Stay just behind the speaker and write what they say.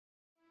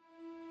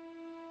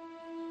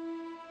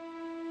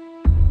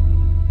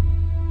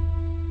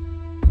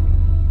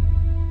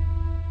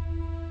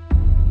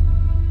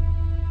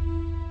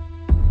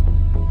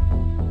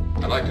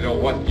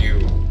what you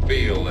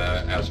feel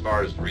as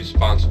far as the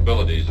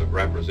responsibilities of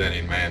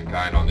representing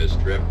mankind on this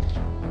trip?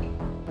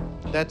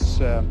 That's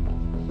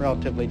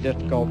relatively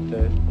difficult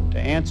to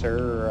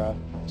answer.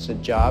 It's a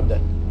job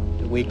that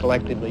we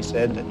collectively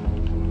said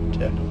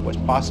that was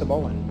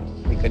possible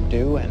and we could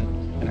do,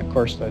 and of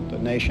course the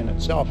nation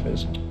itself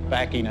is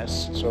backing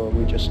us, so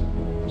we just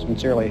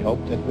sincerely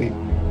hope that we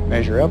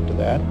measure up to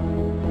that.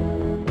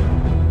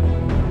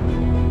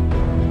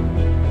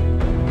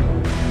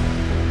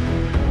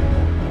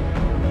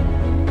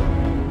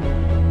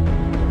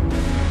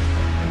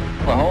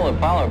 The whole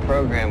Apollo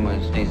program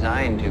was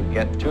designed to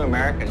get 2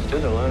 Americans to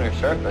the lunar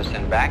surface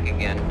and back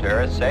again to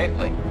Earth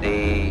safely.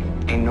 The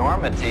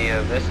enormity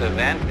of this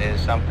event is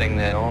something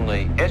that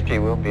only history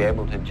will be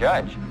able to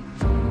judge.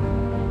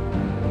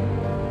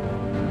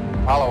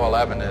 Apollo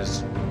 11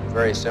 has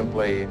very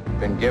simply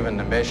been given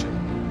the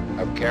mission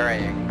of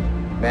carrying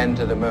men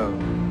to the moon,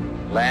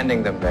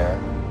 landing them there,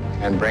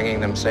 and bringing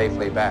them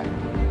safely back. You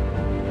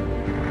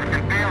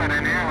can feel it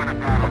in here when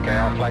it's on. Okay,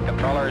 all flight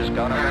controllers,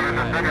 go to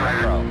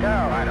retro. Go,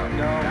 I don't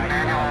go.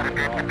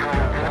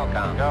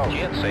 Telcom, go.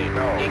 GNC,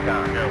 go.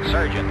 Econ, go.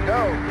 Surgeon,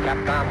 go.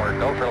 Capcom, we're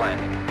go for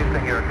landing.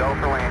 Houston, you're go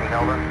for landing,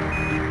 over.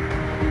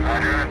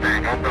 Roger,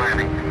 understand, go for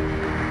landing.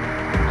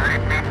 30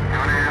 feet,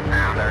 2.5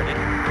 now. 30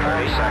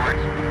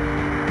 seconds.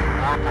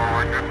 4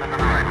 forward, just into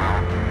the right low.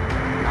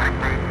 20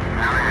 feet,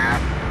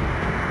 2.5.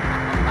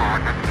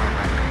 Forward, just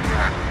moving.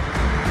 Good.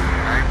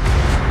 Right.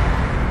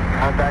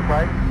 Contact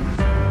light.